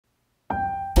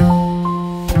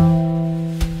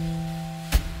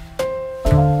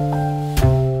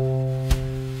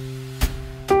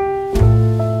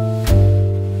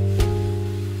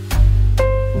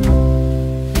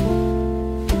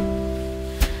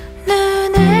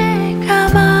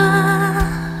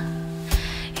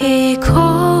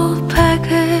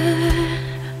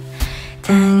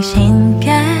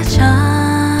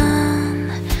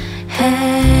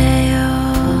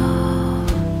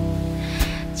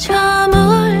저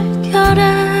물결에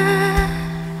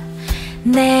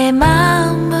내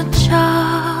마음 묻혀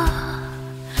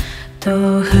또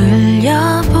흘려보내요.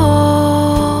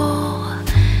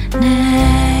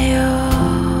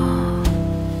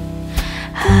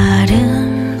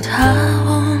 아름다운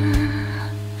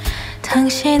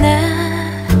당신의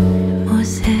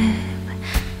모습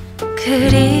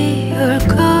그리울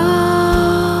거예요.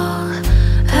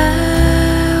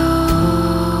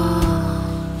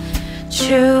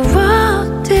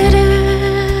 추억들을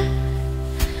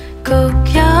꼭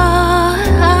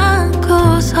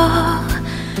껴안고서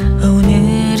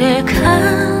오늘을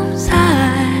감사할게요.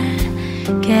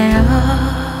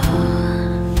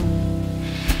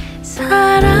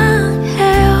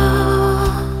 사랑해요.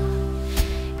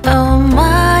 Oh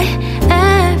my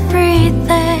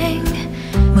everything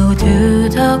모두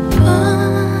덕분이에요.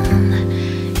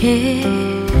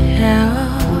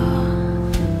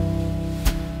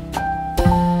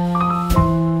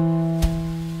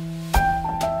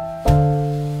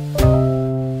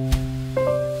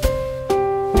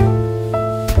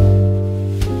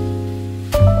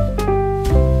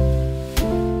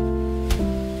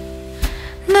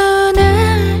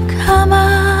 눈을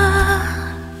감아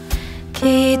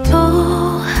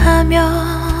기도하며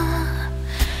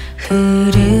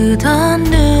흐르던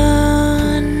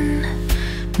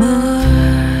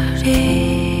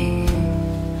눈물이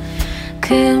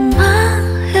그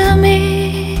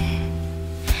마음이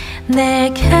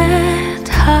내게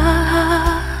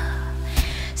다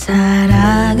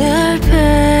사랑을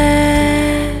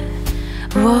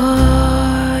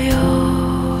배워요.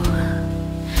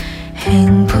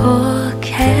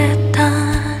 행복했던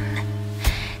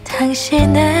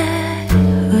당신의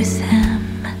웃음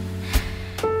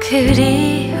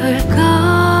그리울 거예요.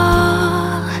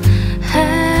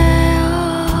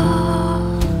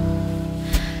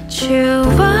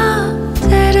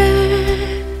 추억들을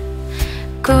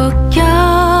꼭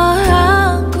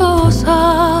껴안고서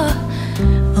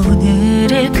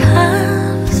오늘을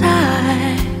감사할게요.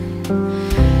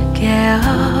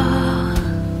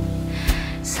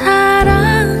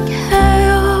 사랑해요.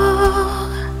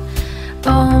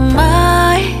 Oh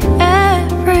my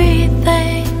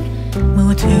everything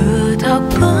모두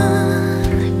덕분이에요.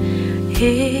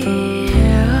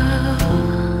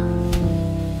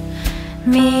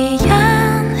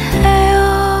 미안해요.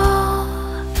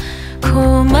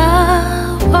 고마웠어요.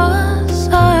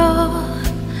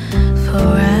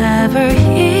 Forever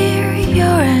here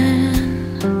you're in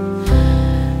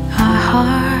our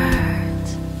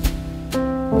hearts.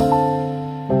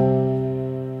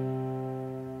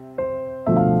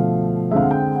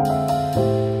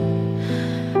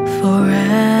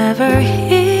 Forever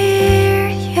here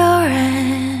you're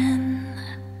in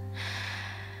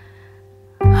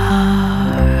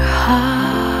our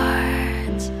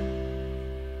hearts.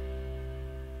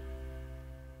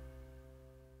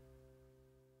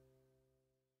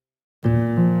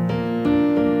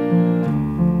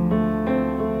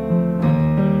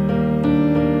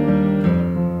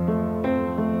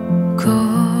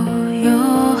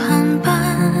 고요한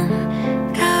밤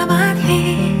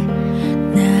가만히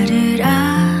나를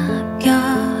아껴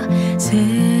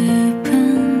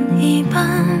슬픈 이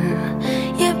밤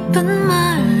예쁜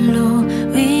말로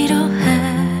위로해.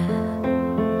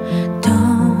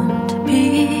 Don't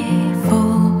be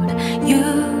fooled, you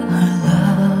are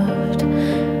loved,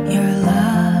 you're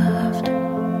loved.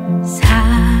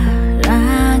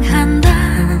 사랑한다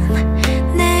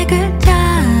내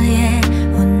글자에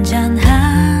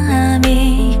온전함이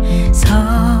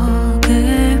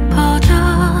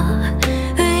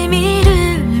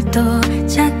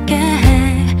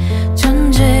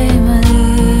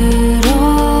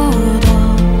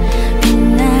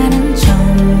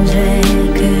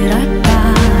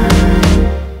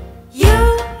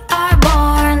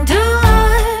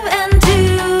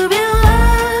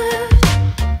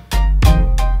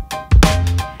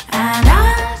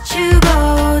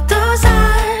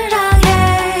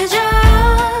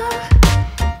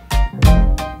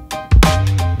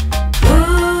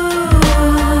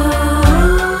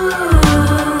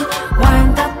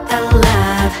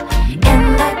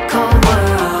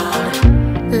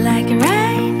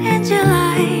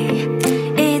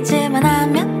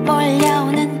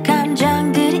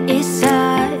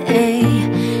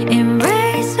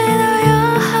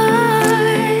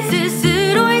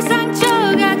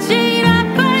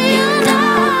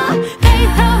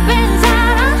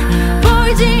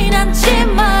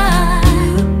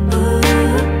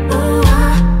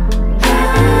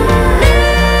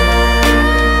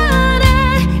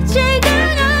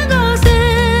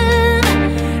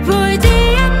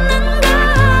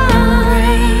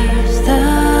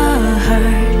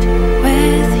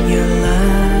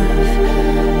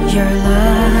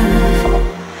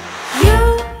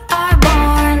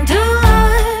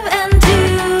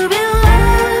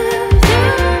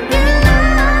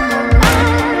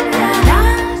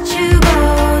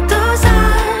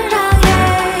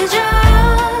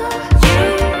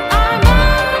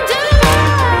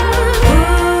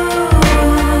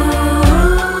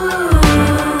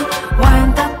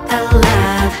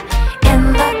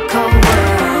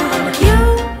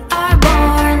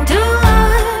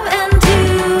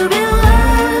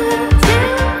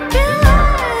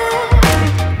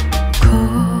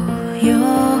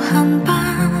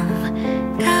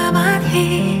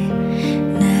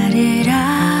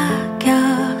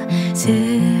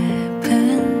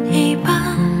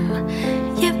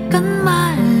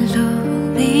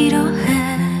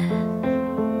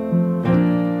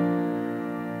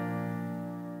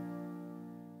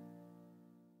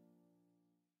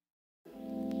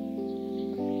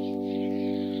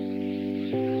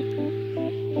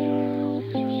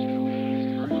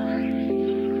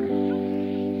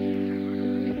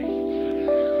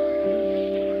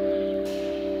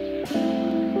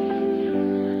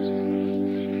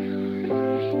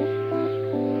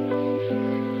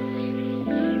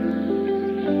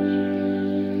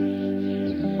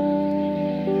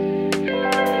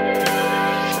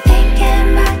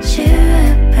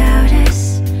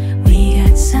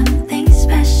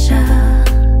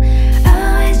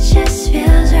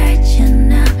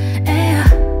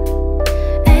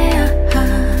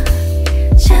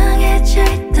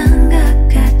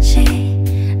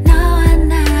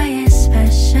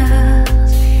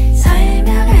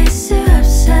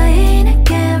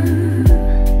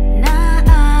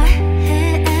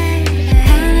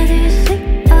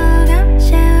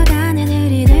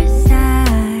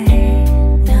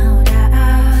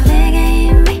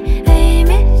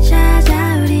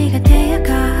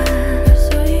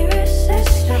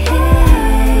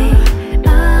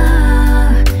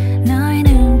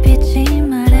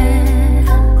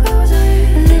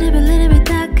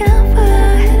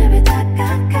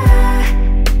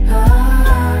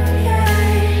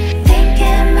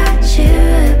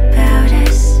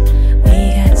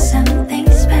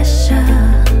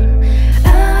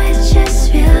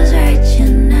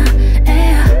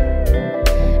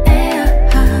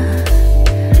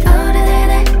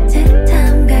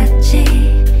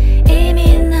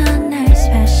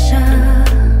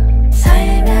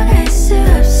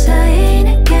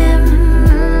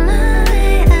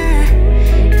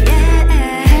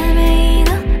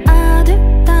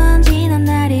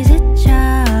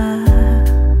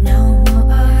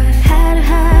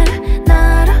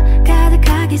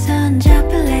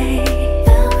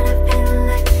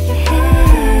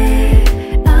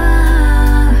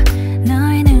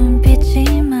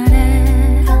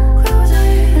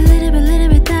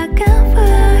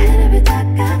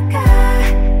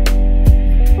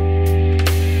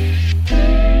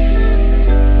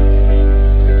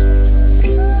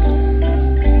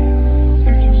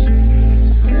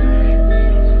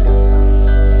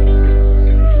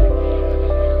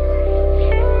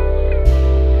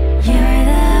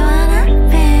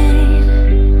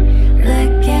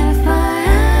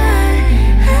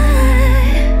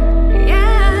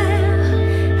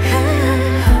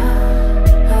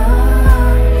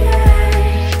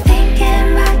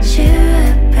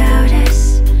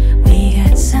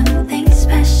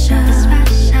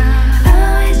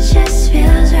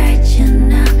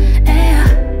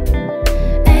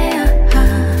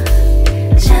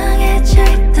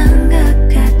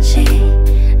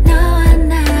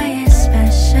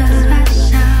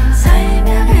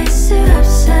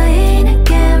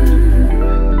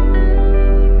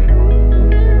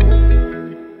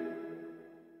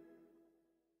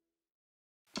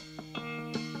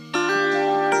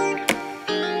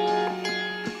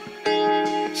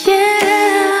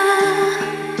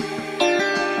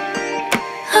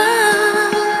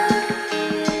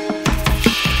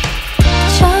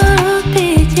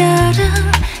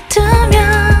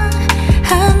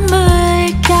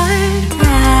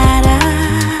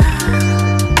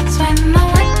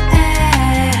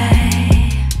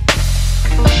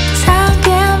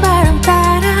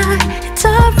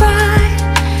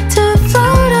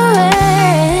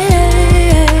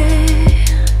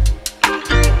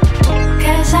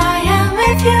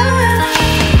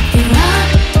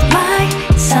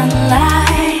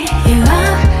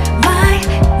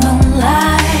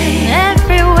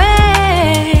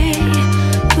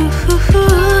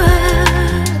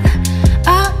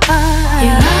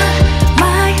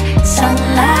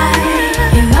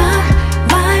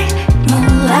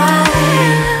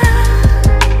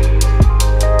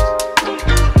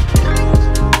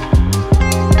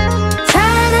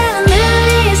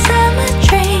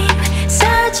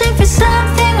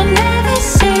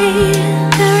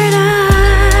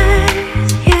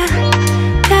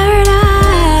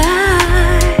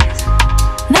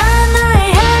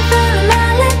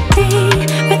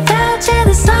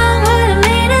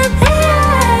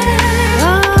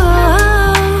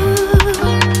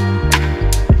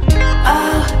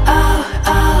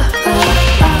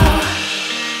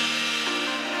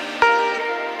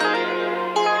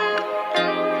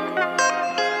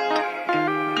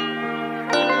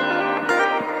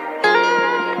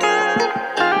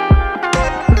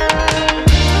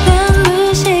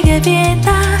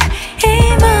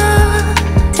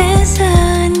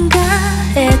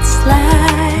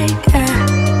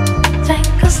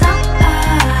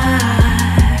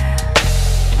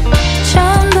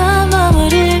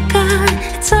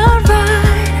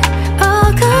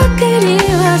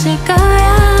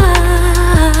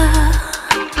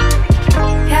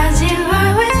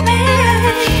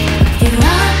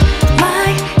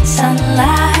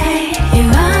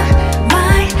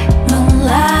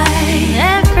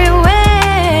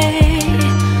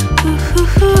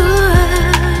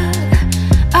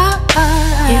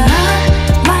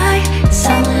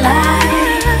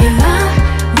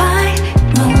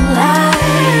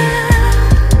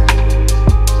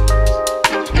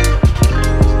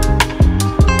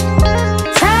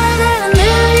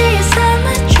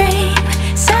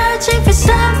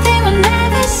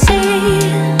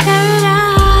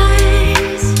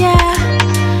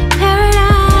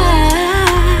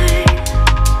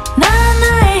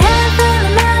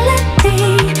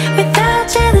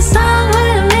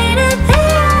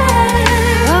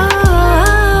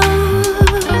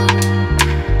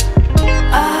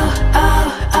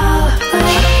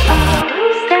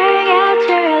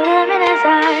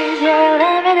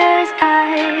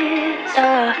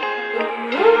paradise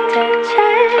대체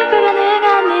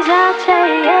불가능한 네 자체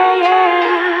yeah,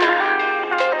 yeah.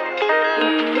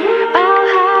 Oh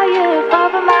how you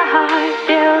fall in my heart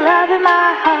feel love in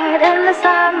my heart in the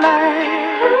summer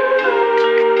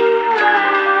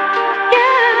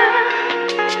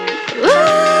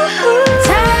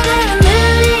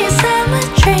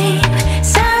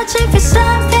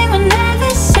Something we've never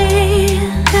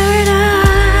seen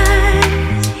Paradise,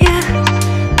 yeah,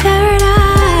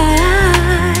 paradise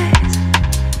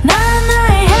넌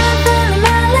나의 heavenly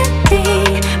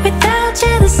melody Without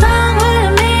you the song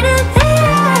wouldn't mean a thing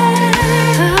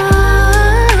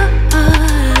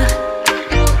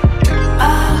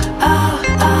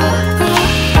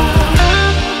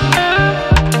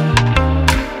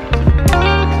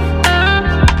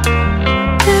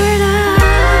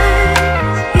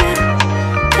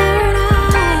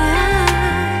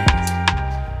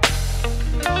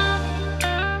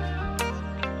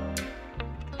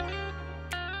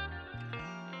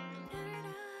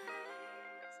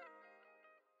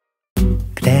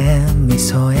그대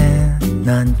미소에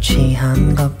난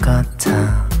취한 것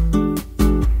같아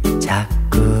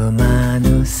자꾸만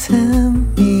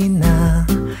웃음이 나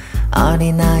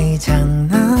어린아이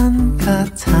장난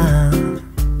같아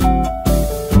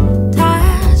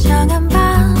다정한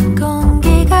밤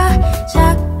공기가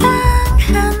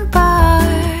적당한 bar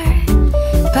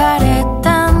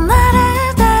바랬던 나를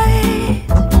date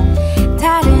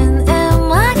다른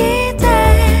음악이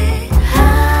돼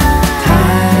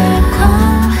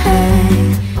달콤해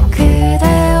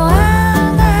그대와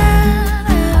나는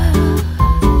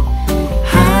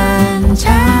한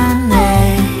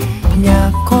잔에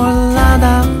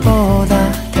피냐콜라다보다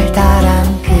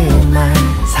달달한 그 말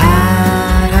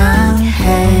사랑해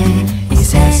이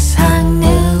세상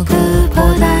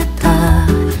누구보다 더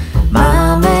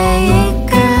마음의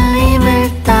이끌림을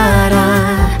따라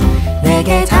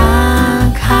내게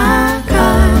다가가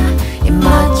입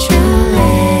맞출래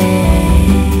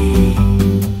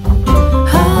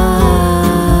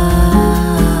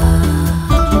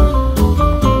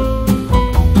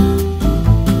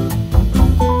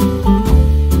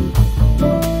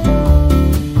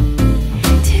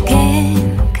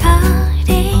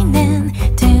두근거리는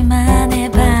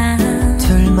둘만의 밤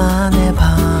둘만의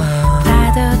밤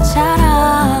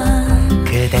파도처럼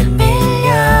그댄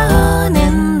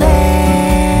밀려오는데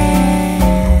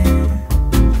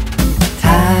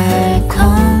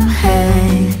달콤해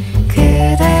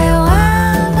그대와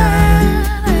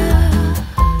나는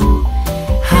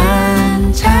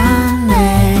한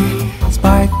잔에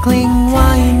스파클링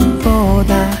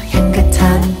와인보다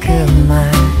향긋한 그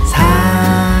말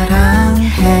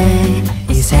사랑해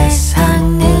이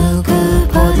세상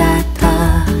누구보다 더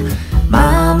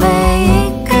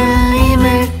마음의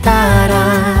이끌림을 따라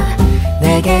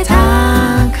내게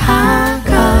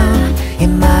다가가 입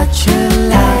맞출래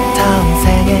다음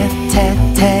생에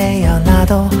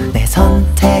태어나도 내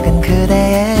선택은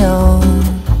그대예요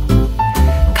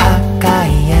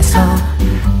가까이에서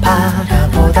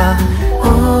바라보다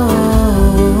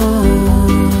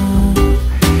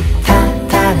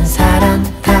다른 사람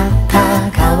다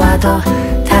다가와도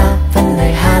답은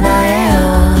늘 하나예요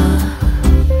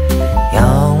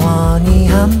영원히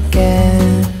함께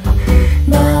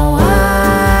너와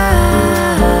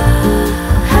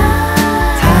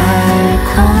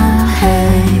달콤해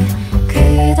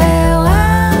그대와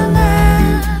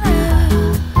나는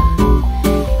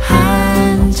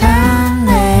한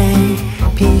잔에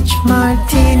피치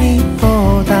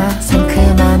마티니보다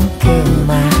상큼한 그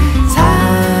말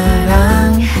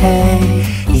사랑해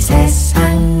이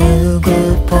세상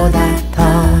누구보다 더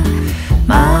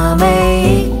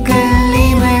마음의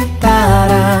이끌림을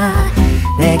따라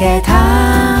내게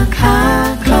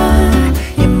다가가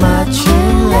입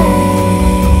맞출래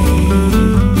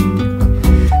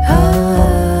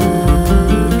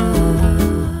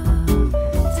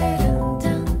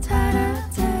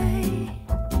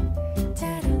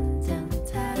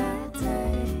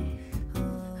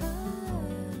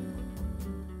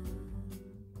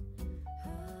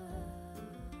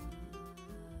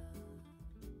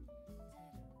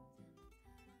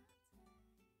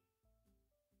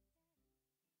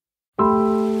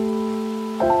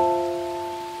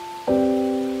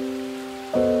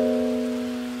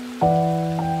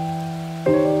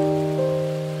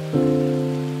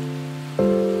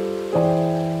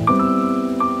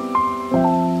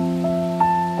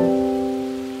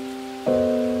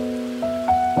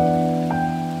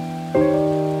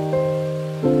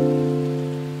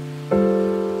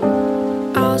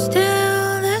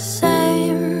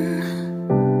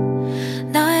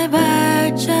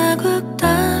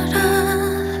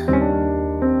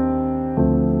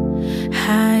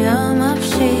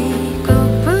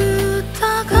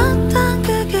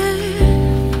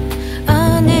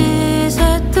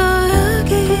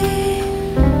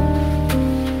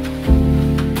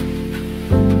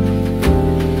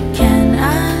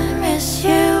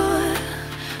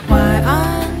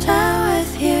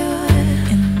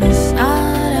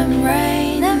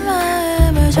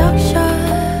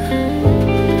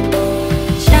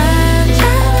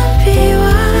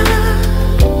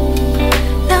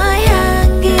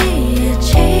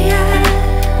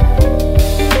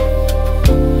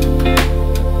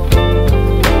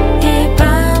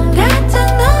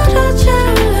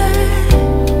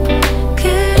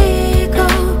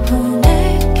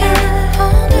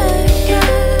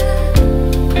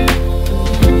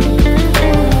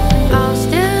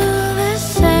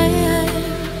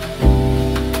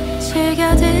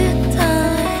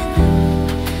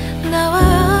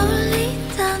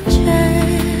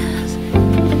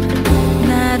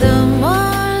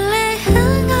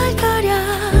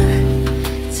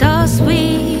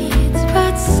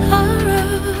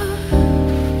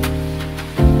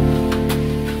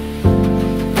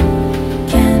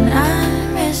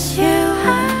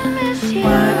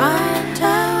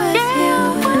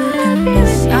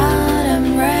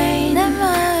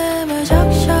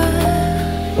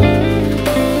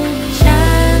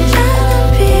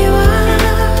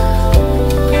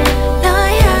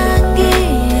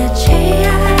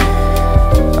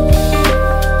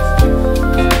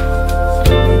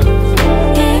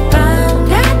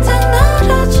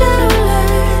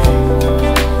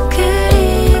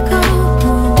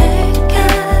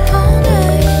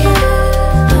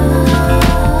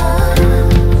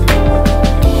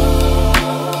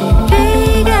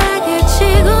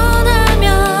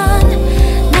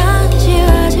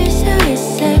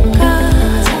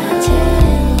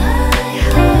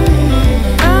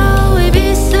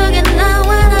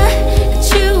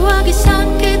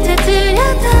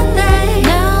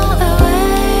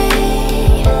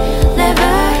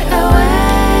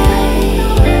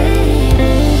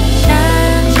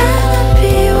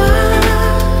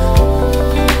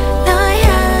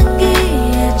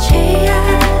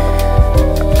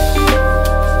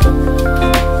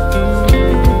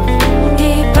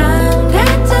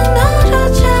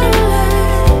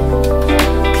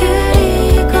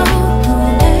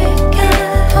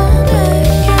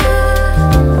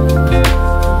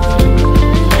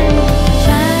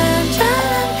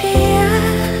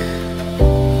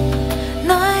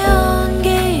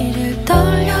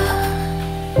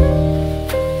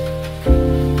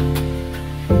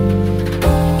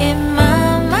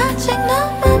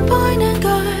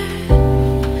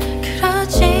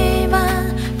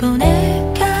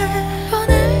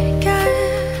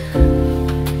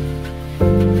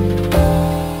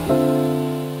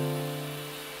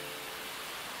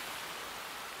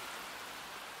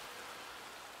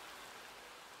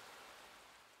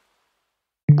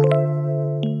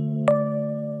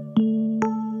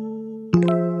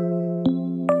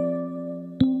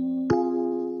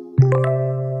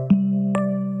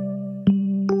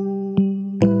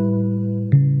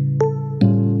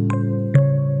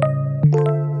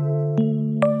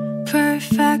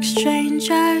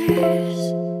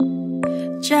strangers,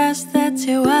 just the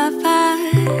two of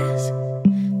us.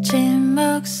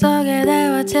 침묵 속에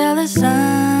대화 till the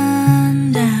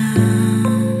sun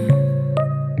down.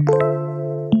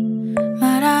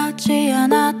 말하지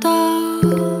않아도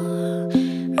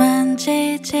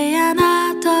만지지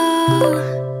않아도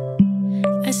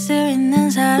알 수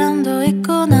있는 사람도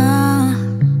있구나.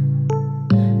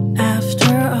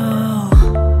 After all,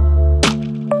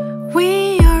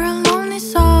 we are lonely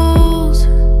souls.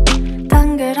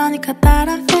 덩그러니까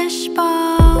다른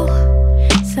fishbowl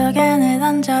속에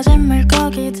내던져진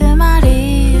물고기 두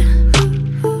마리처럼.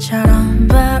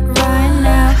 But right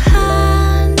now,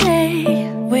 honey,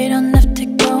 we don't have to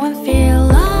go and feel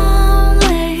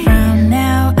lonely. From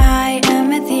now I am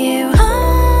with you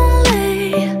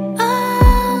only,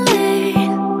 only.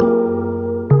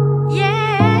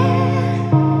 Yeah.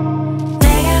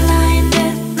 내가 나인 듯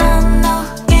넌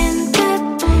너인 듯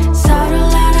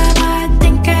서로를 알아봐. I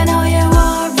think I know you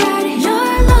already.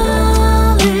 You're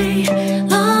lonely,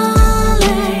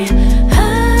 lonely.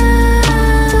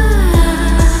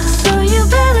 So you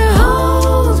better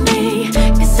hold me,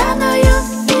 'cause I know you're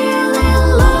feeling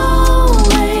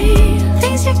lonely.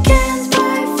 Things you can't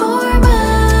buy for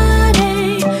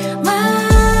money,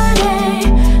 money,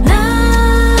 nah.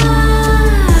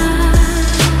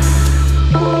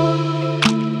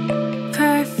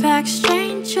 Perfect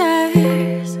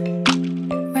strangers,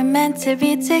 we're meant to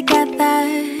be together.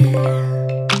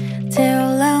 Two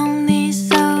lonely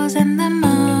souls in the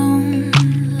moonlight.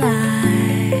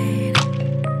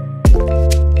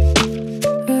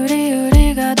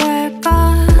 우리가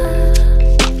될까?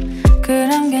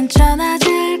 그럼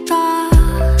괜찮아질까?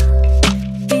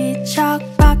 이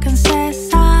척박한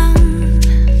세상.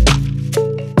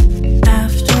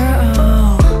 After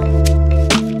all,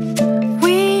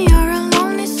 we are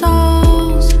lonely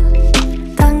souls.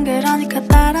 덩그러니까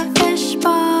다른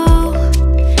fishbowl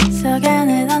속에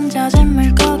내던져진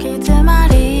물고기 두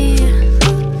마리처럼.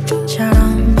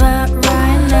 But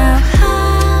right now,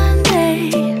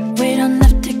 honey, we don't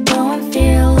have to go and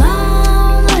feel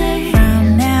lonely.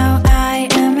 From now I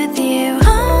am with you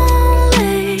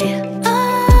only,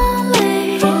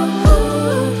 only.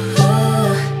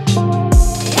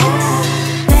 Yeah.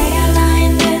 내가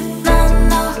나인 듯 넌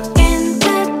너인 듯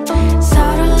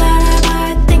서로를 알아봐.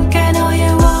 I think I know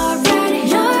you already.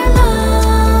 You're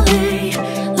lonely,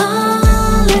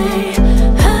 lonely.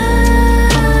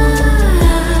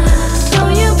 So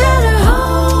you better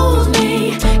hold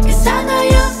me, 'cause I know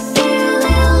you're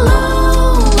feeling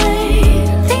lonely.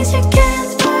 Things you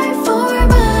can't buy for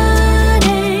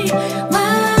money,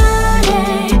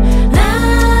 money, nah.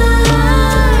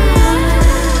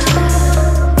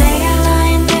 내가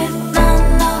나인 듯 넌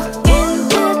너인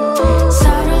듯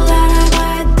서로를 알아봐.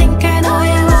 I think I know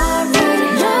you already.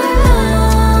 You're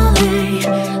lonely,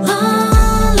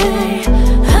 lonely.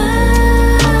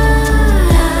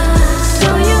 So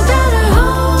you better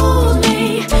hold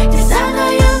me, 'cause I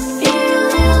know you're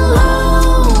feeling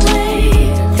lonely.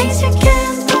 Things you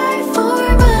can't buy for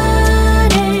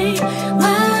money,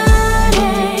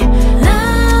 money, nah.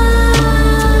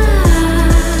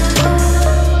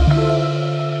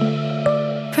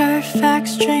 Perfect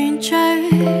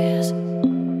strangers,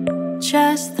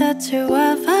 just the two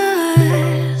of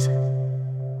us.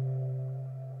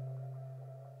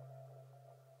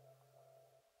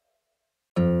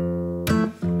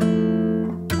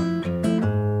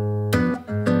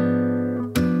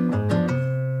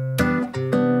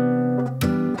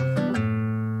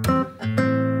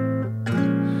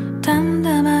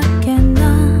 담담하게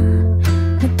넌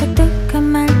무뚝뚝한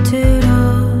말투로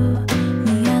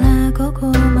미안하고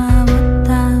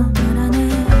고마웠다 말하네.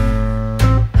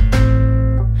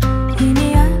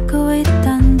 이미 알고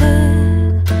있던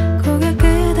듯 고개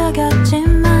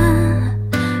끄덕였지만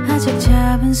아직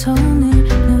잡은 손을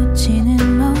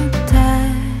놓지는 못해.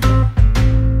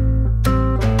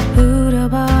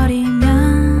 울어버리면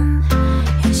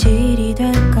현실이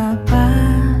될까봐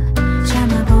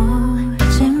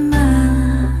참아보지만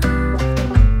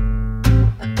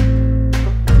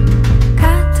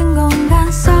같은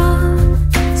공간 속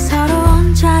서로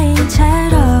혼자인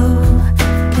채로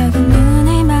결국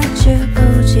눈을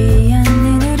마주보지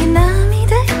않는 우리 남이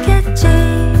됐겠지.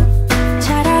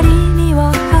 차라리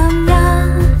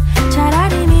미워하면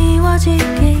차라리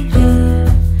미워지기를.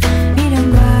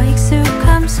 미련과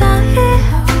익숙함 사이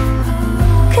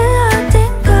그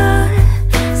어딘가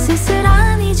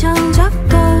쓸쓸한 이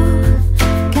정적도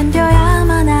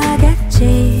견뎌야만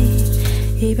하겠지.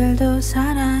 이별도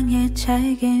사랑의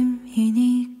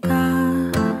책임이니까.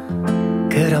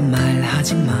 그런 말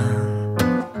하지마.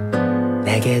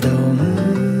 내게도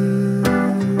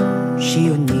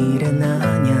쉬운 일은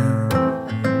아냐.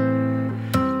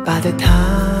 빠듯한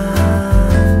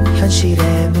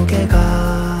현실의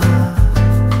무게가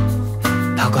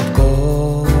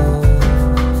버겁고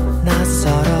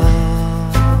낯설어.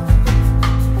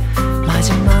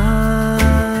 마지막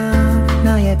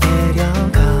나의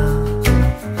배려가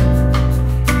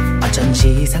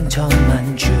어쩐지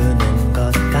상처만 주는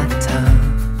것 같아.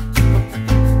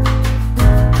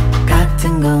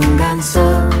 같은 공간 속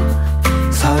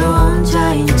서로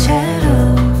혼자인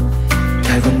채로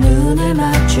결국 눈을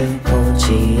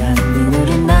마주보지 않는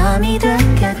우린 남이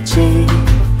됐겠지.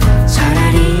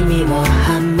 차라리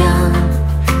미워하면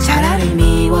차라리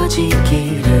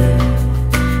미워지기를.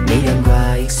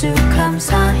 미련과 익숙함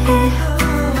사이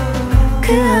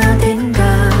그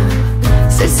어딘가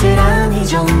쓸쓸한 이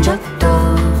정적도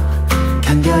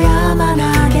견뎌야만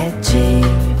하겠지.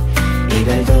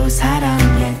 이별도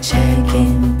사랑의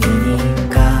책임이니까.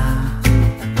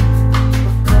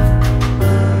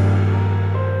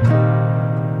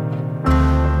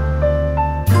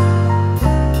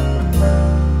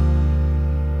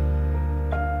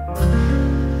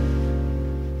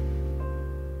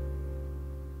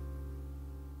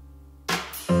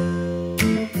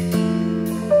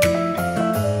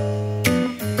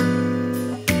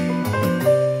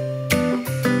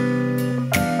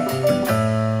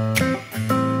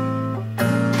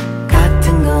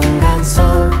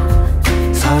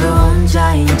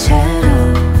 혼자인 채로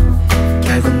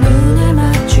결국 눈을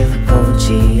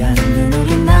마주보지 않는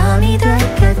우린 남이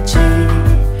됐겠지.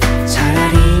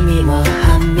 차라리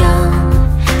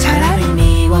미워하면 차라리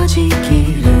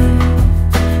미워지기를.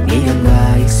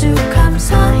 미련과 익숙함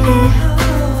사이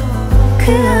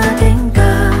그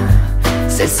어딘가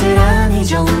쓸쓸한 이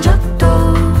정적도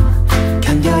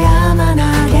견뎌야만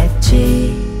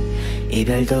하겠지.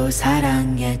 이별도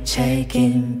사랑의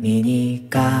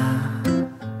책임이니까.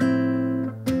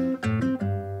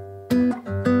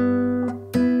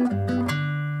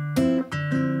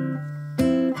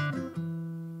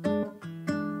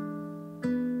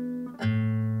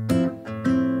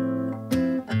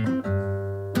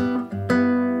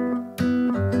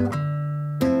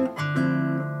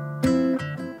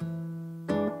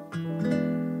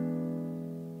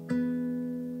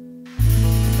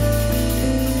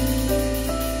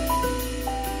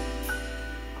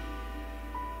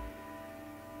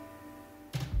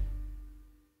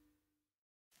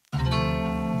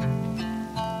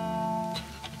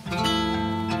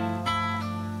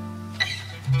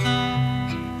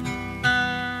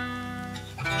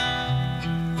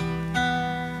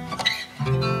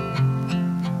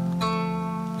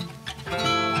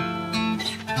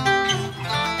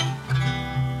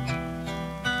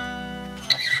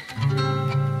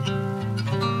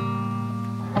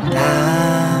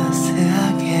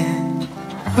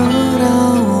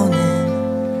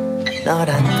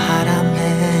 너란 바람에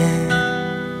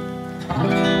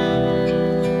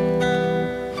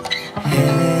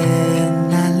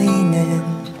흩날리는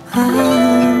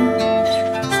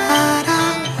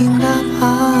사랑인가 봐.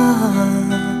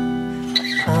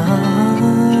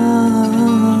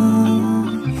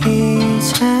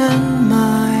 이젠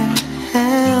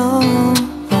말해요.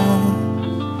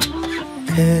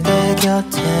 그대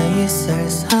곁에 있을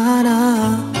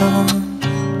사람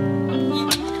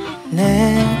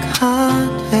내가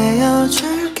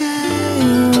되어줄게요.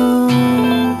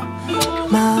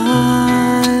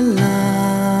 My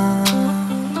love.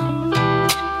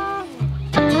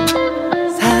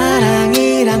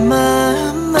 사랑이란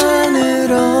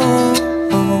마음만으로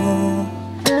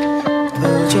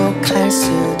부족할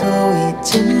수도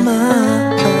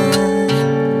있지만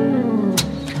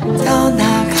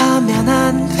떠나가면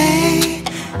안 돼.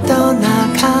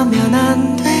 떠나가면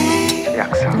안 돼.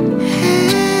 약속.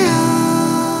 1,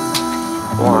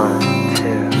 2,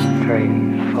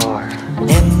 3, 4.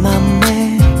 내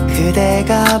맘에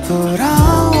그대가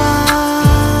불어와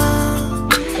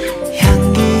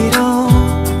향기로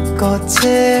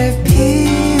꽃을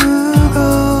피우고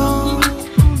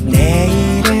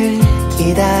내일을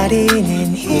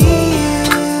기다리는 이유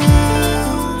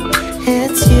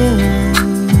It's you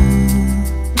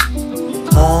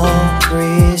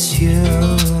Always you.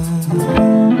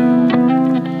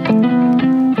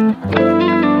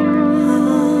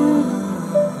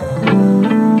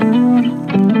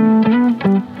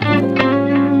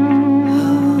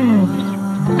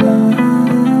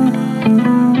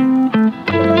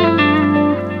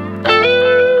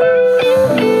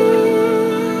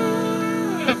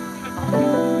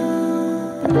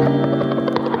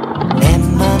 내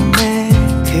맘에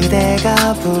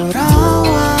그대가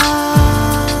불어와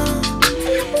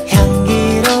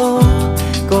향기로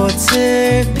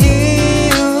꽃을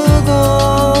피우고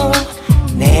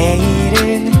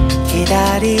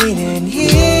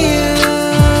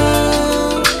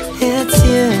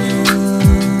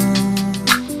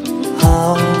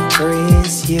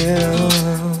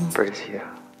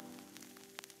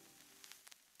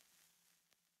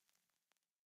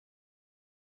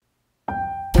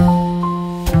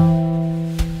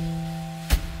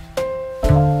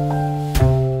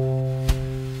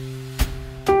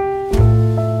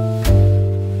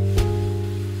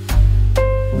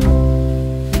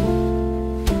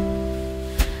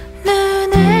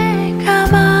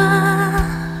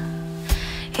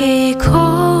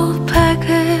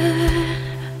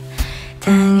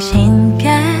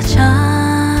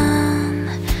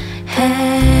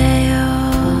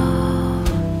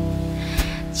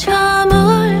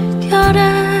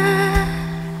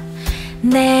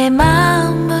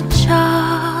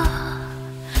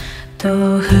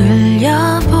또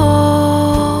흘려보내요.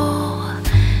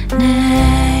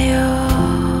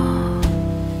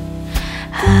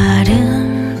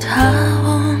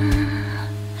 아름다운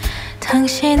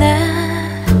당신의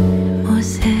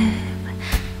모습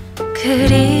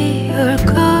그리울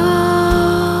거예요.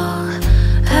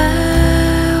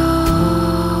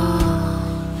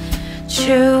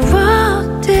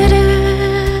 추억들을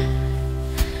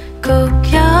꼭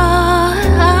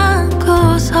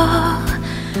껴안고서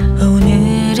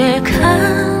오늘을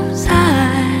감사할게요.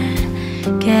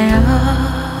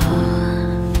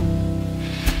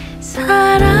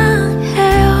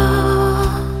 사랑해요.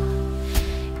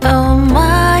 Oh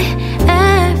my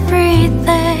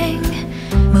everything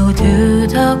모두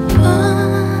덕분이에요.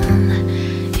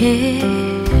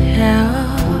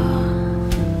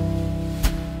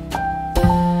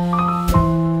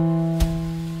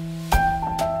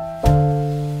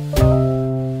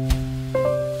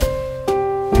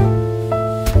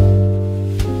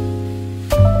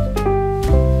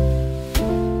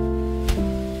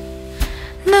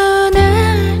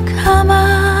 눈을 감아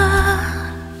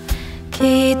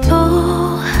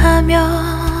기도하며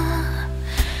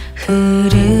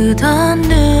흐르던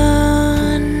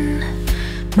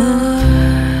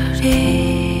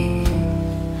눈물이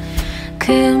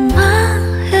그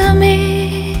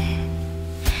마음이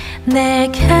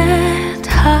내게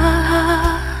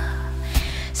다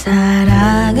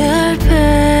사랑을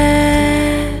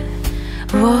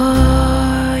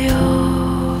배워요.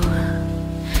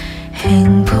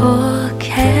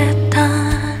 행복했던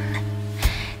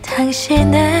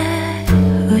당신의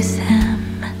웃음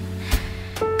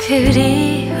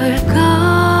그리울 거예요.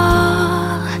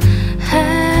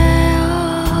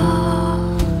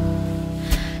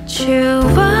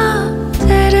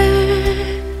 추억들을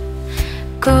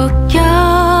꼭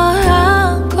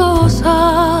껴안고서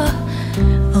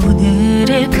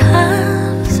오늘을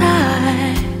감사할게요.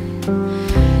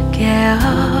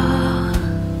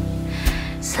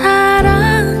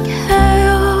 사랑해요.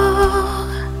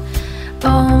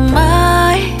 Oh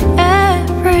my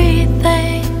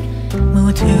everything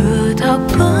모두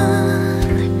덕분이에요.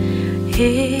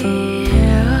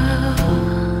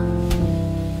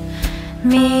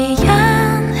 미안해요.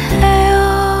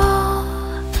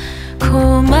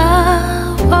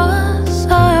 고마웠어요.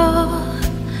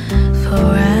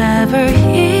 Forever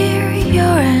here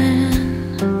you're in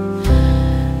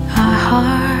our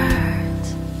hearts.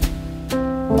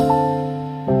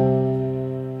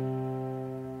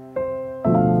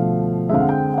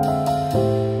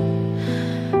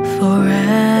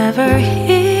 Forever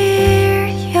here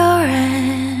you're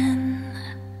in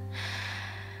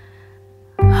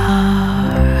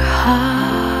our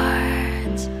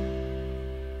hearts.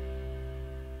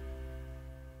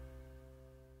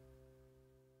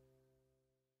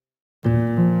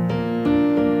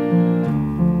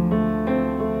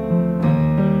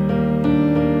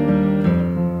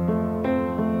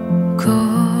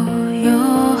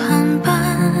 고요한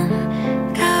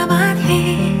밤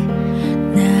가만히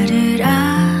나를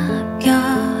아껴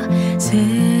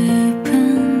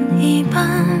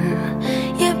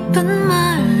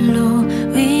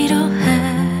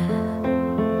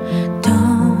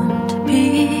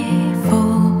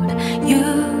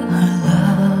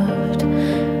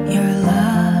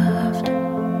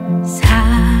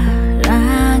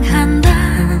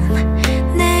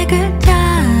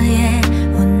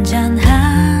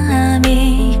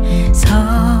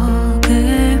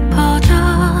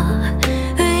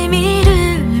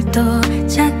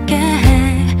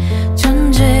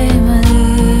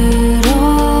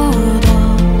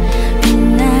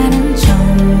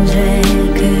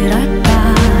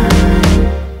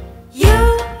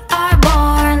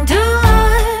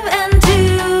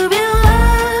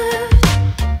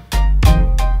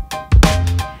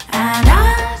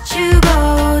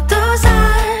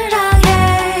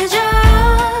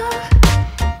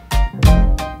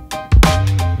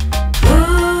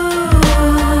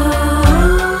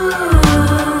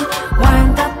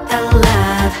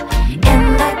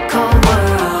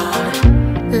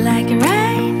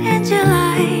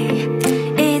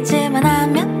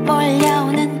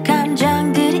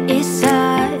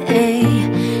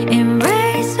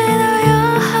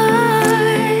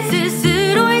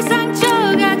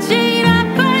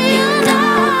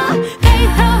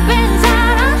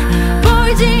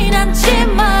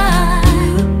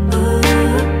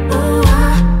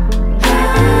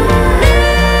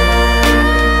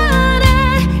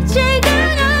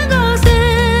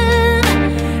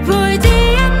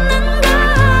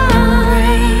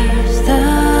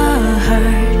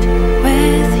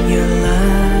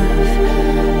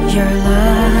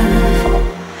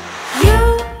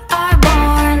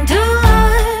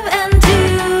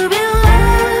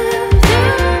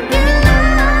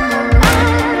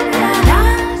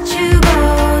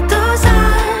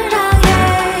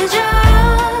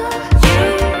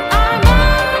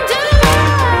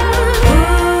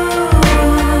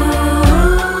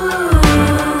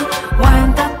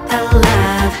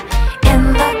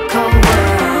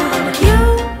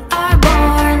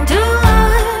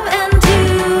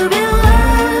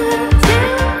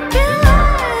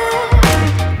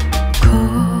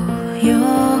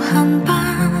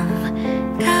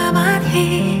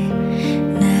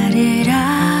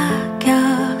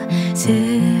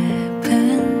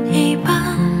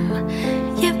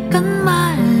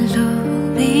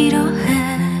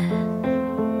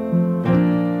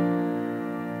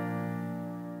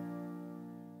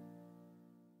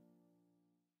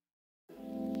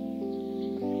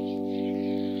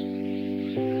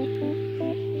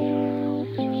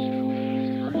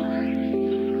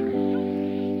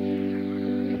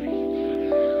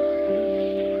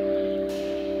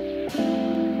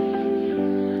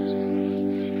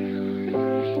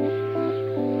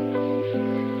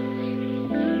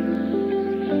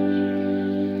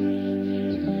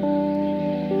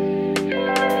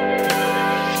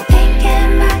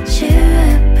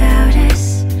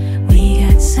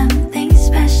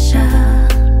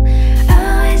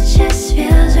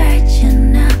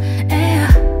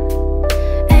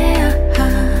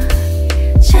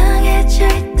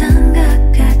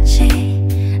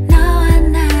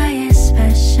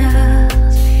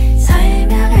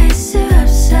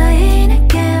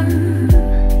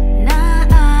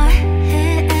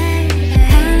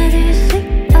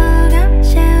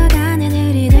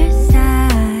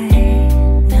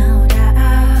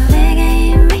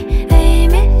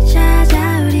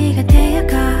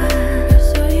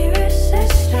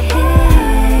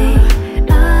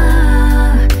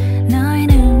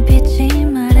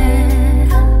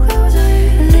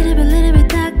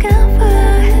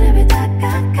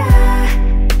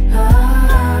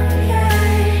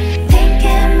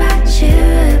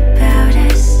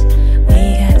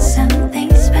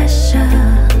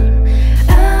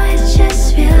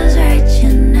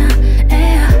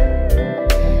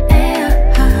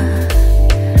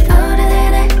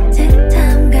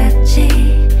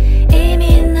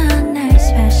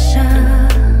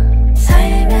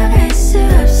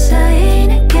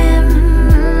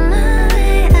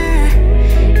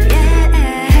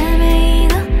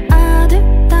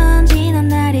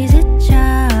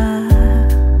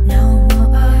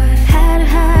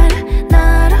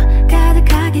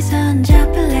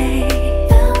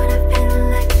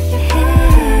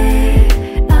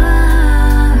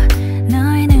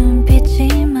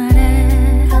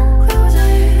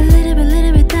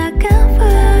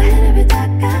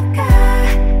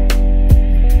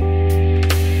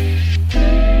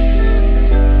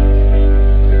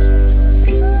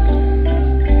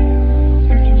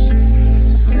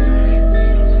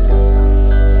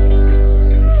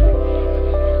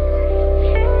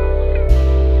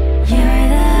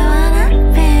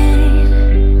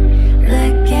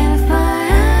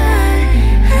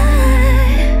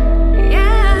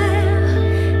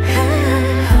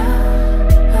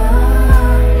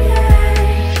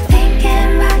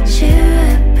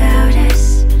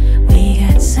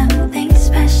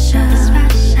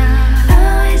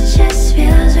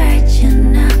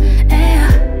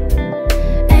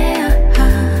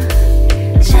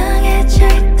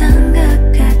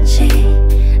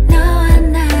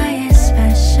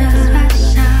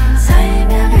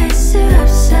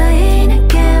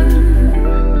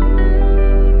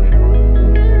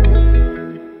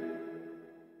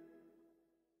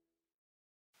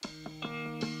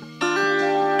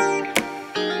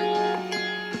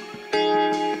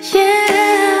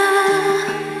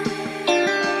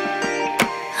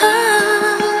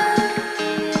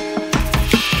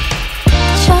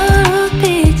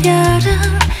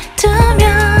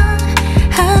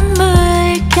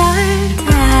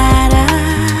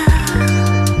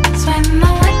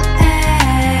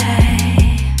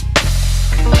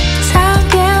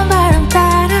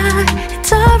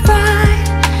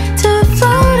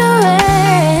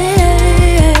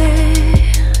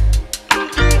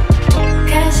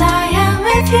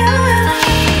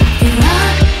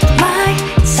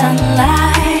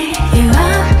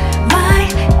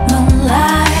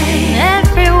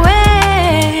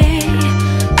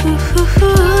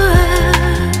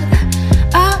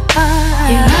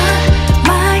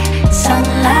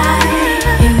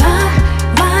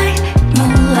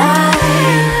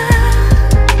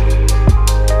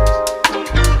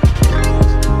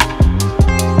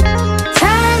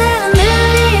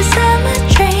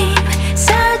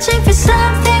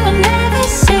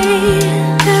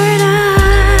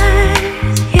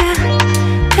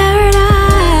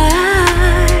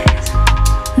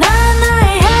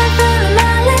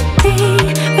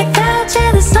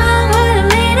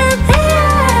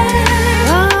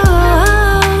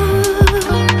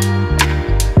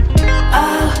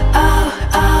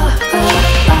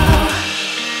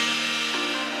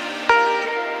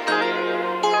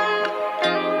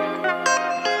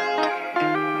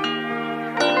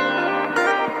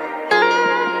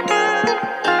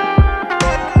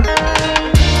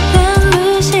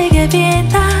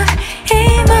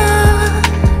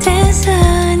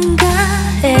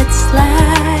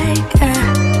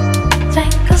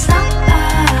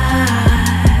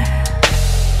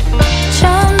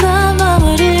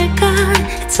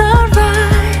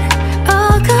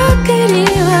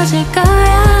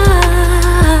거야.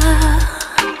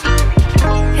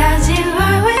 Cause you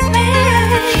are with me.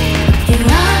 You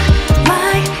are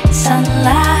my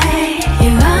sunlight.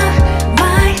 You are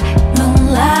my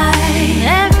moonlight.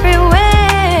 Every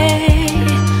way.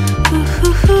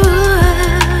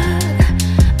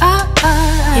 Oh,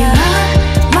 oh. You are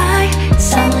my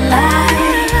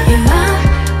sunlight. You are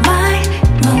my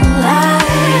moonlight.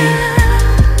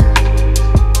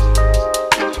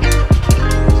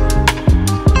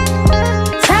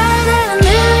 Tired of the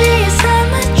moody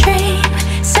summer dream,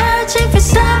 searching for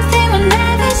something we'll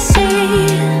never see.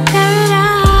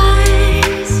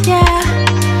 Paradise, yeah,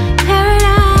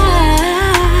 paradise.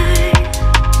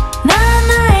 넌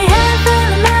나의 heaven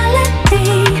melody.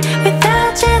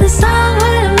 Without you, the song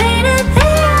wouldn't mean a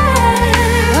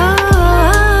thing. Oh,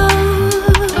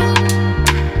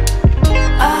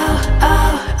 oh,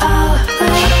 oh, oh,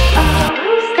 oh.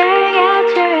 Staring at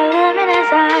your luminous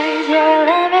eyes, your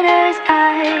luminous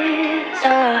eyes.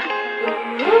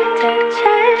 대체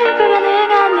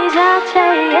불가능한 네 자체,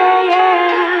 yeah,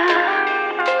 yeah.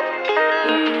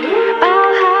 Oh,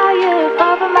 how you've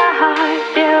opened my heart,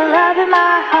 feel love in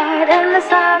my heart in the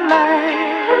summer.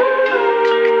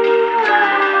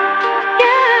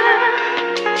 Yeah.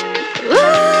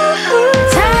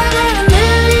 Tired of the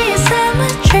moody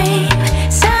summer dream,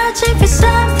 searching for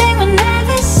something we'll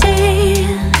never see.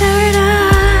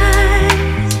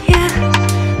 Paradise, yeah,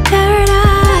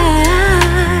 paradise.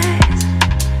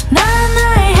 넌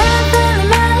나의 heaven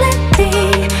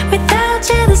melody. Without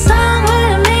you, the song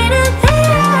wouldn't mean a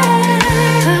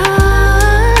thing. Oh,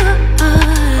 oh,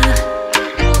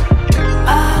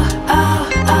 oh, oh,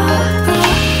 oh.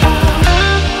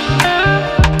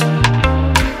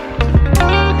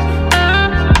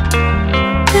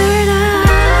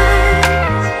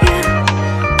 Paradise, yeah,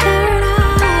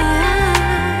 paradise.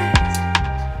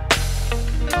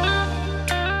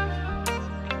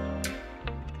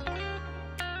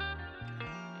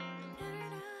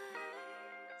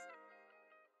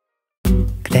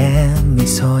 그대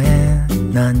미소에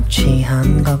난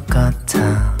취한 것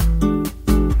같아.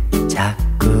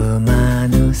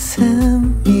 자꾸만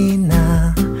웃음이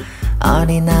나.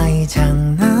 어린아이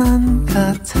장난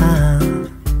같아.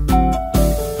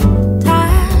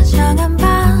 다정한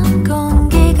밤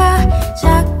공기가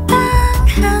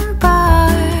적당한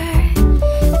bar.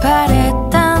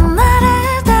 바랬던 나를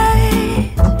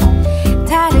date.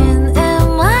 다른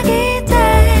음악이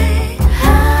돼.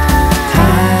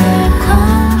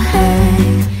 달콤해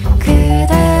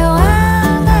그대와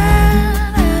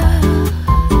나를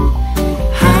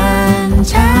한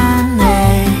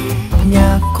잔에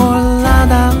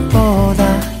피냐콜라다보다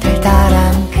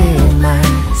달달한 그 말.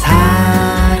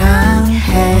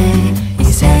 사랑해 이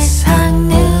세상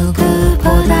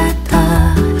누구보다 더.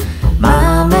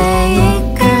 마음의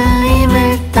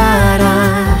이끌림을 따라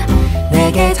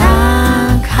내게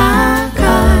다가가.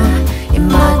 입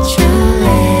맞출래.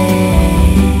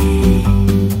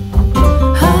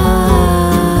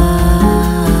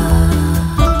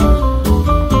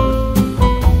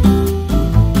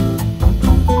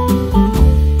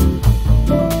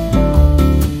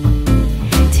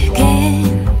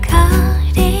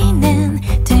 두근거리는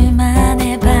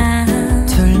둘만의 밤.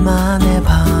 둘만의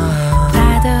밤.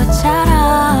 파도처럼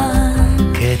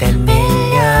그댄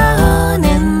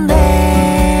밀려오는데.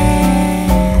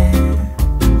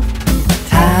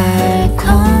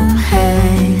 달콤해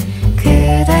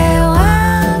그대와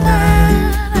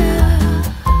나를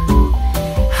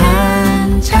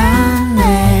한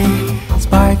잔에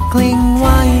스파클링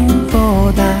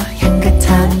와인보다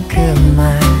향긋한 그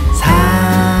말.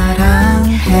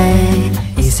 사랑해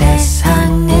이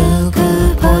세상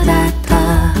누구보다 더.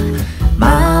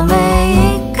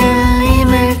 마음의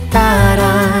이끌림을 따라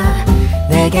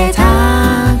내게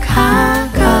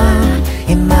다가가.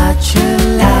 입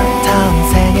맞출래.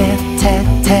 다음 생에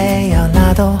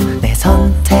태어나도 내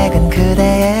선택은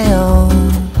그대예요.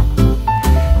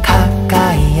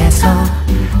 가까이에서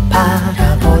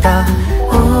바라보다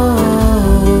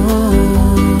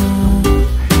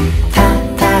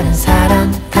다른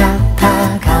사람 다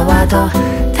다가와도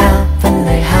답은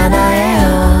늘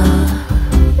하나예요.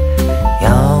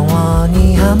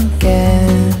 영원히 함께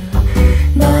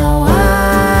너와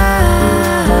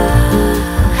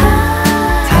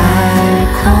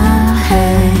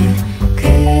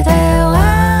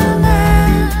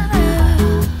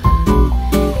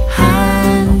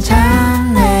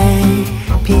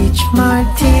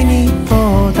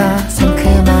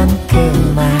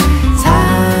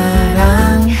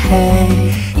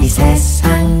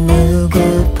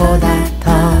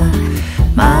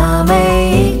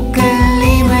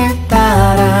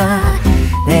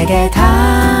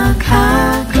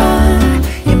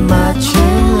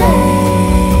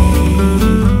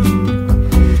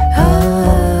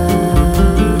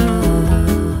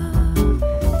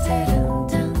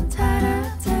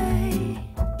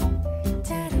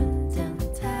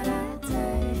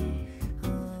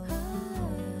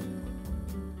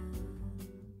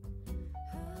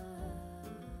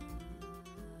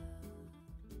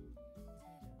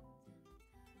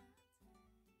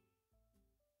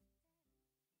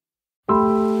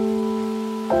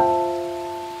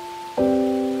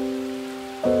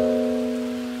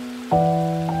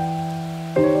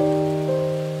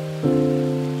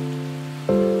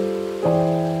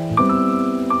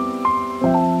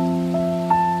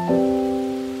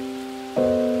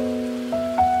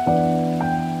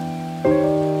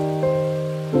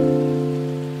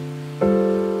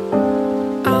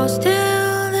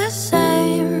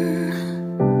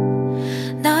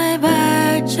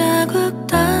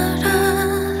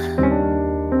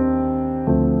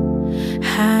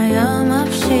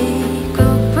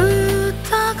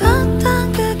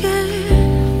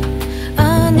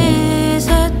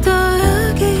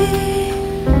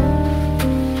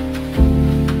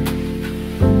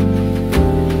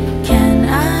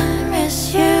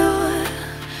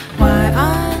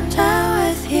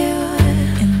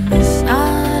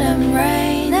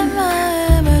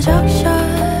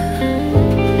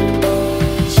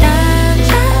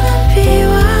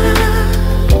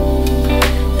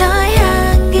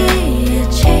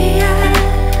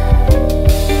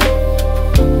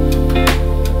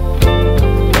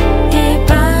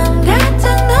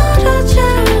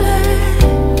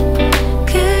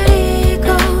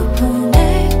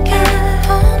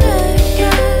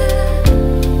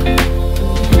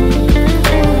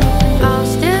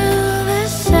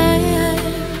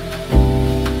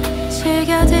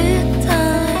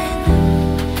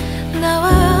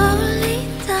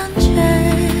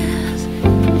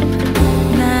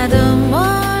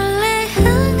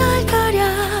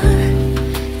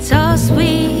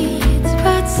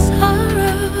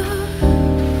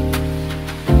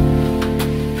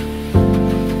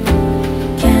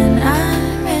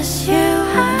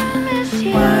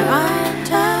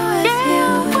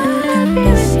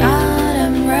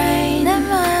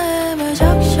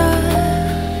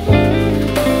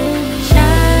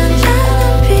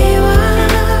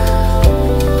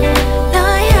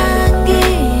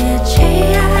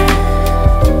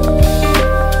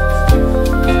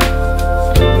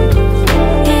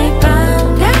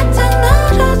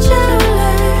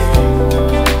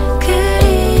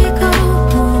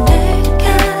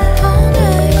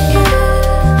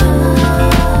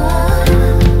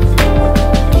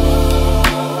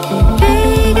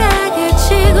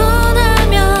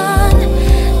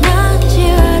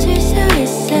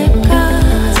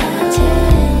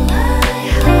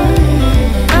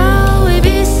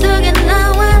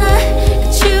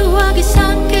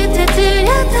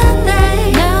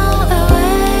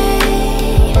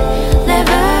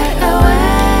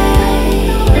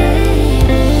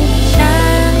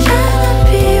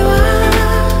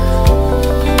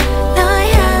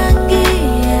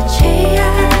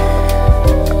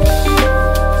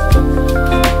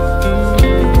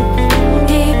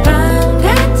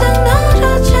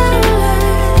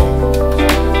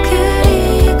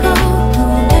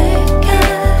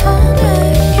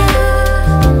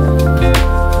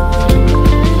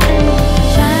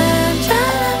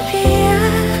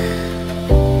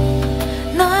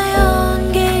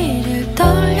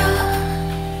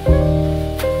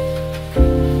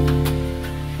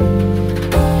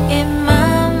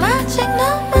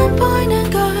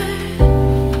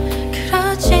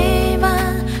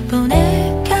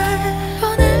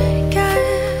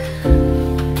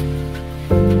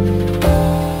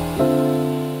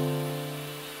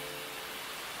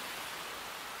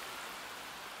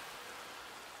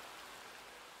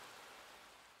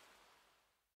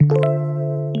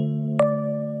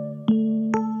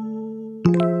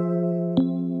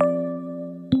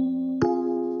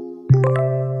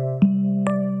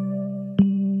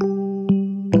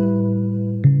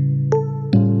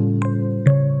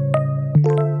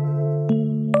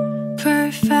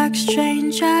Perfect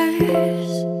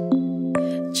strangers,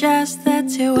 just the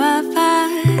two of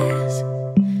us.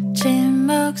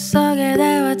 침묵 속에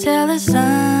대화 till the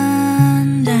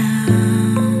sun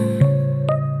down.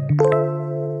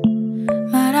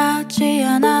 말하지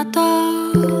않아도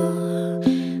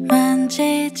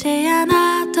만지지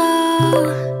않아도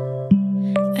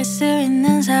알 수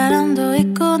있는 사람도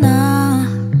있구나.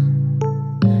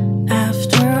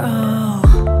 After all,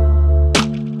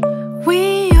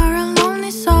 we are lonely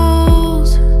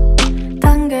souls.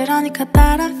 덩그러니까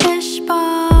다른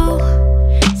fishbowl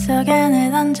속에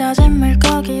내던져진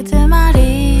물고기 두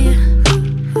마리처럼.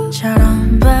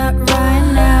 But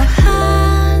right now,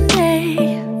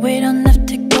 honey, we don't have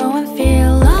to go and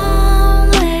feel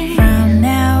lonely. From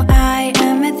now, I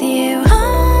am with you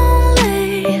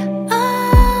only,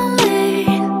 only.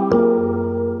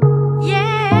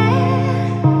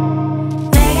 Yeah.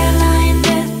 내가 나인 듯,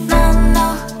 넌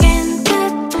너인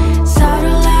듯.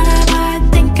 서로를 알아봐. I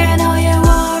think I know you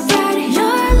already.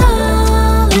 You're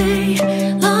lonely,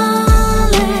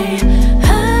 lonely.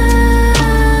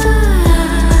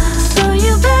 So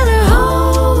you better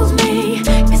hold me,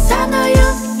 'cause I know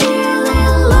you're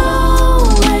feeling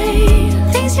lonely.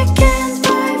 Things you can't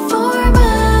buy for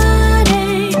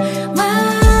money,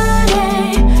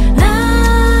 money.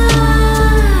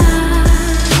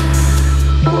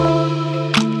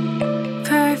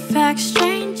 Perfect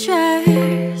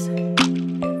strangers,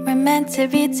 we're meant to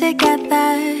be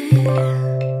together.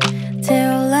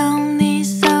 Two lonely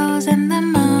souls in the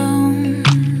moonlight.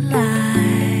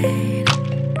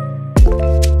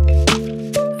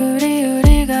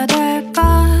 우리가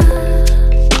될까?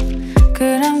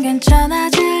 그럼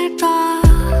괜찮아질까?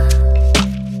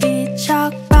 이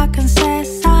척박한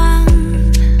세상.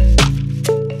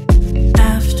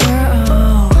 After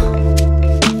all,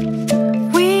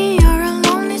 we are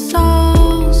lonely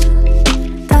souls.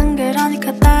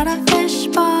 덩그러니까 다른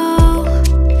fishbowl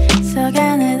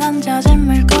속에 내던져진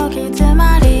물고기 두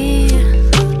마리처럼.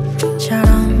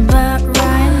 But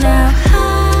right now,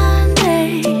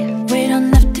 honey, we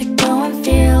don't have to go and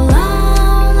feel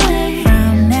lonely.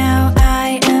 From now,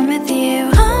 I am with you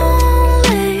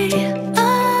only,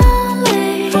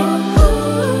 only.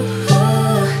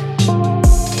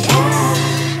 Yeah.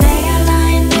 내가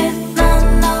나인 듯,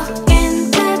 넌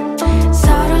너인 듯.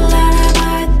 서로를 알아봐. I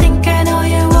think I know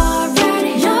you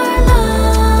already. You're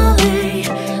lonely,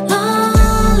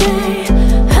 lonely.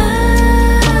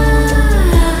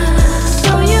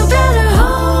 So you better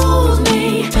hold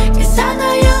me, 'cause I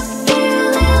know you're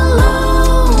feeling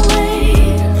lonely.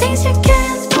 Things you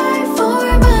can't buy for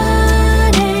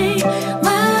money,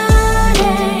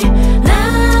 money.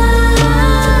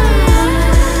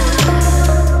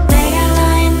 내가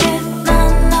나인 듯, 넌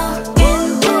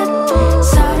너인 듯.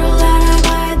 서로를 알아봐.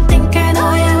 I think I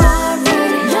know you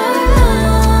already. You're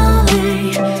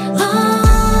lonely,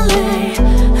 lonely.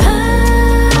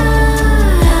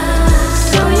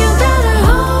 So you better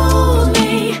hold me,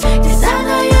 'cause I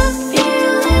know you're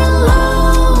feeling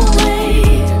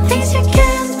lonely. Things you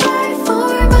can't buy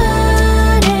for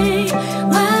money,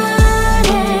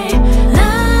 money.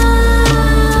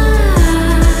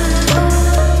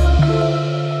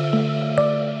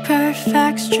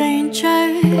 Perfect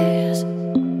strangers,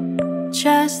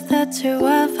 just the two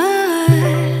of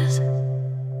us.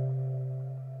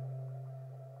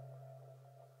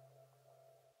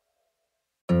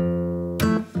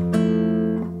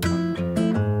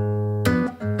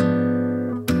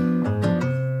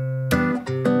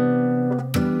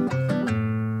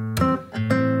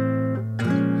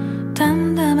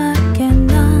 담담하게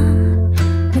넌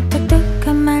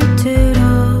무뚝뚝한 말투로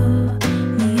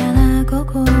미안하고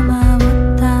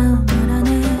고마웠다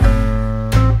말하네.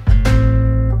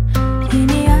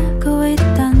 이미 알고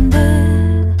있단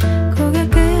듯 고개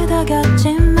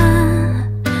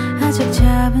끄덕였지만 아직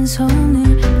잡은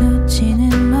손을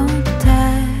놓지는 못해.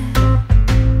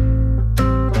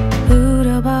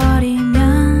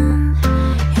 울어버리면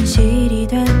현실이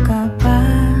될까봐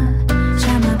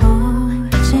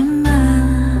참아보지만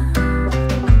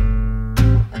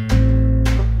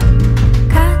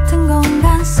같은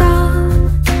공간 속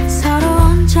서로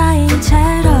혼자인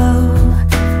채로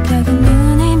결국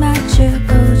눈을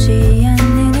마주보지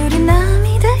않는 우리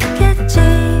남이 됐겠지.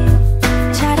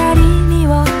 차라리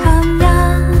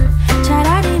미워하면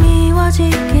차라리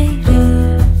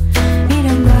미워지기를.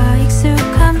 미련과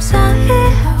익숙함 사이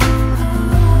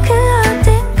그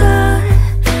어딘 걸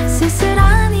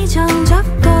쓸쓸한 이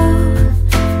정적도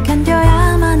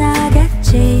견뎌야만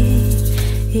하겠지.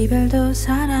 이별도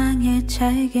사랑의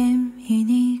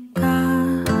책임이니까.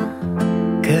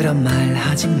 그런 말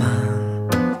하지마.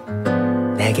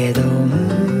 내게도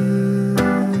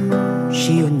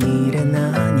쉬운 일은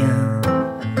아냐.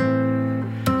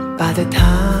 빠듯한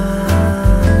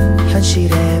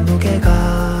현실의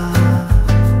무게가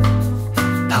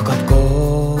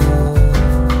버겁고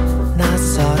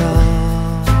낯설어.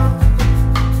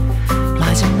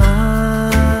 마지막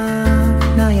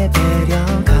나의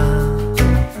배려가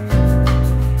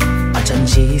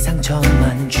어쩐지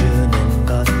상처만 주는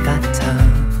것 같아.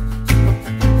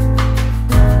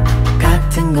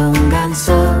 같은 공간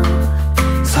속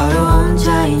서로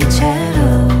혼자인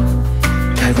채로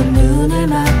결국 눈을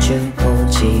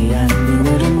마주보지 않는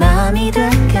우린 남이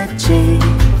됐겠지.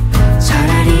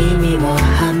 차라리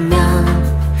미워하면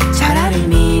차라리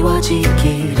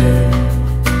미워지기를.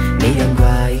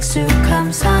 미련과 익숙함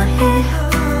사이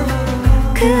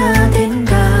그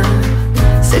어딘가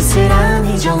쓸쓸한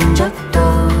이 종족도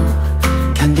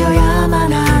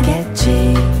견뎌야만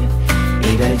하겠지.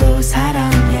 이별도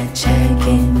사랑의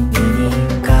책임이니까.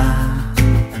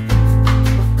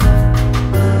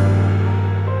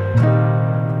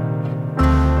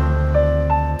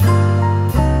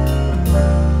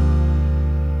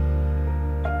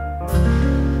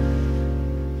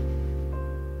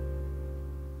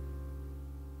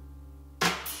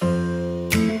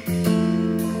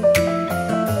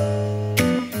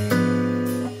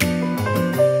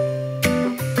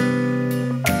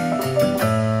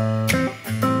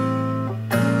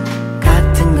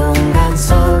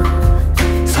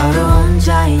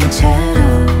 혼자인 채로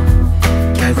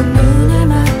결국 눈을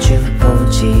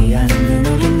마주보지 않는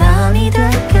우린 남이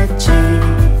됐겠지.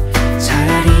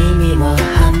 차라리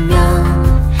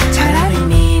미워하면 차라리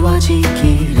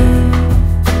미워지기를.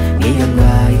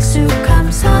 미련과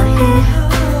익숙함 사이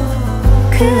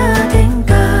그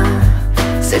어딘가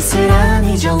쓸쓸한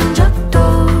이 종족도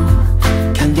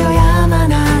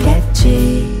견뎌야만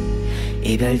하겠지.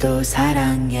 이별도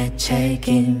사랑의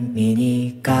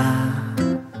책임이니까.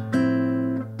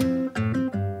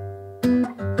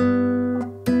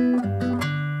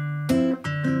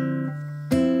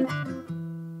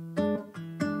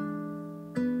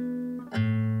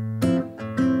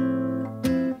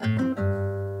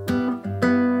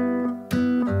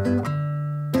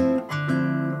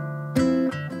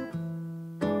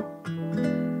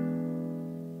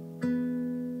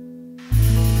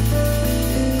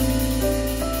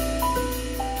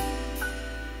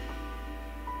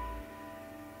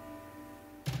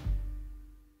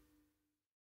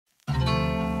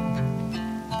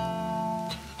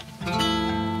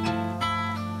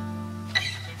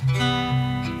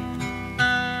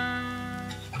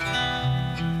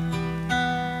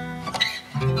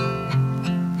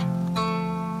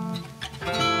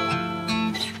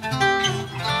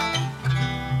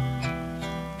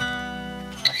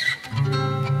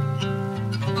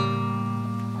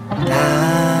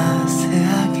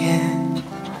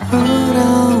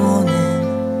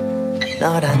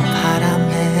 너란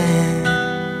바람에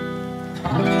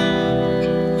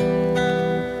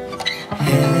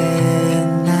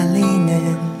흩날리는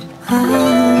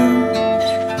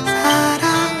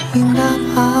사랑인가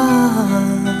봐.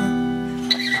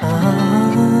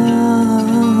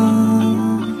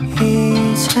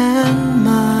 이젠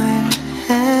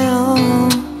말해요.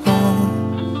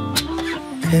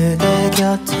 그대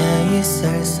곁에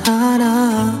있을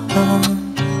사람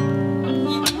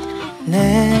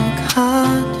내가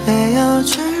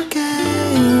되어줄게요.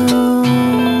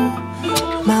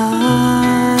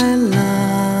 My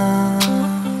love.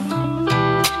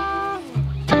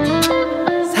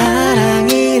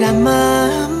 사랑이란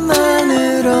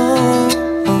마음만으로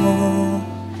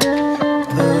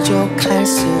부족할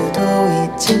수도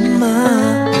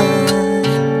있지만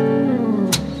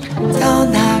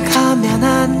떠나가면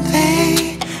안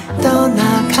돼.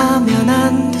 떠나가면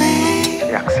안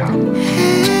돼. 약속. 1,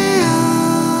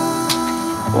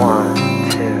 2,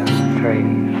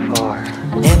 3,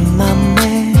 4. 내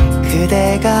맘에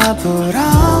그대가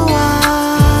불어와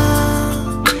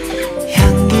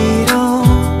향기로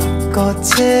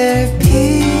꽃을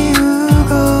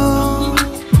피우고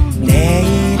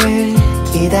내일을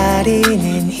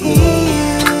기다리는 이유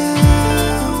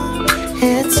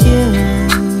It's you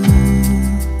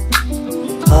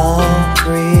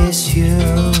Always you.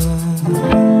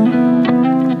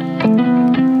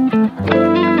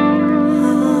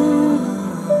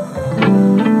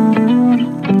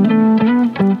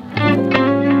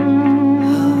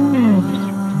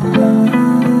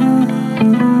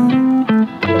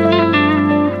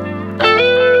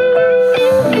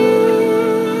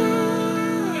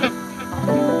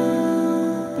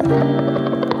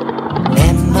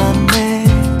 내 맘에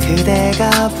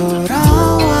그대가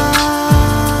불어와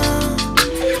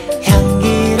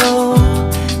향기로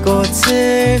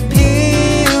꽃을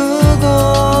피우고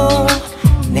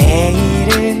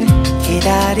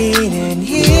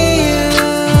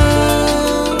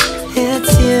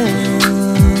It's you.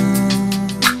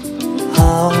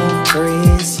 I'll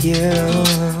breeze you.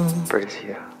 Breeze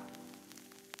you.